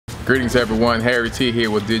Greetings everyone, Harry T here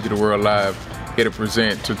with Digital World Live, here to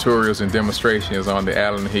present tutorials and demonstrations on the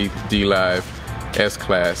Allen&Heath dLive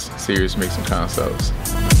S-Class series mixing consoles.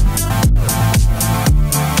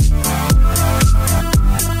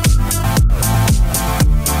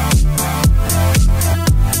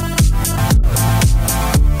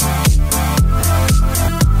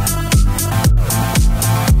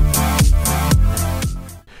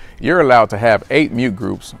 You're allowed to have 8 mute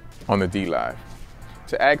groups on the dLive.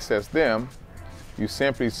 To access them, you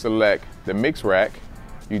simply select the mix rack,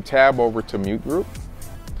 you tab over to mute group,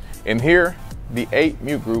 and here the 8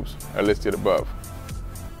 mute groups are listed above.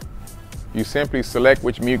 You simply select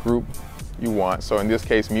which mute group you want, so in this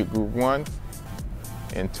case mute group 1,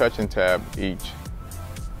 and touch and tab each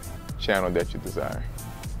channel that you desire.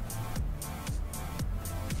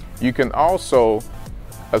 You can also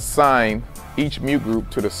assign each mute group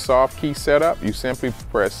to the soft key setup. You simply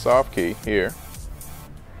press soft key here,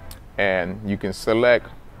 and you can select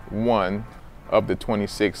one of the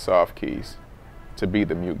 26 soft keys to be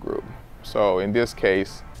the mute group. So in this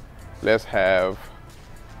case, let's have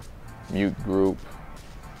mute group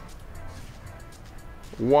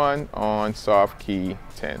 1 on soft key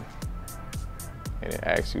 10. And it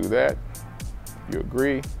asks you that, you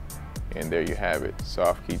agree, and there you have it.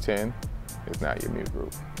 Soft key 10 is now your mute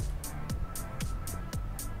group.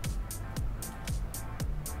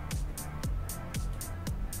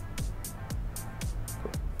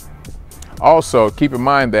 Also, keep in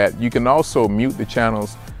mind that you can also mute the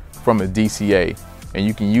channels from a DCA, and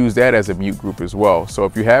you can use that as a mute group as well. So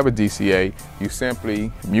if you have a DCA, you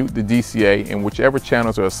simply mute the DCA, and whichever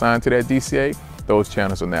channels are assigned to that DCA, those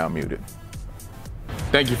channels are now muted.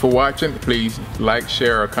 Thank you for watching. Please like,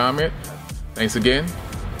 share, or comment. Thanks again.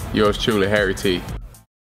 Yours truly, Harry T.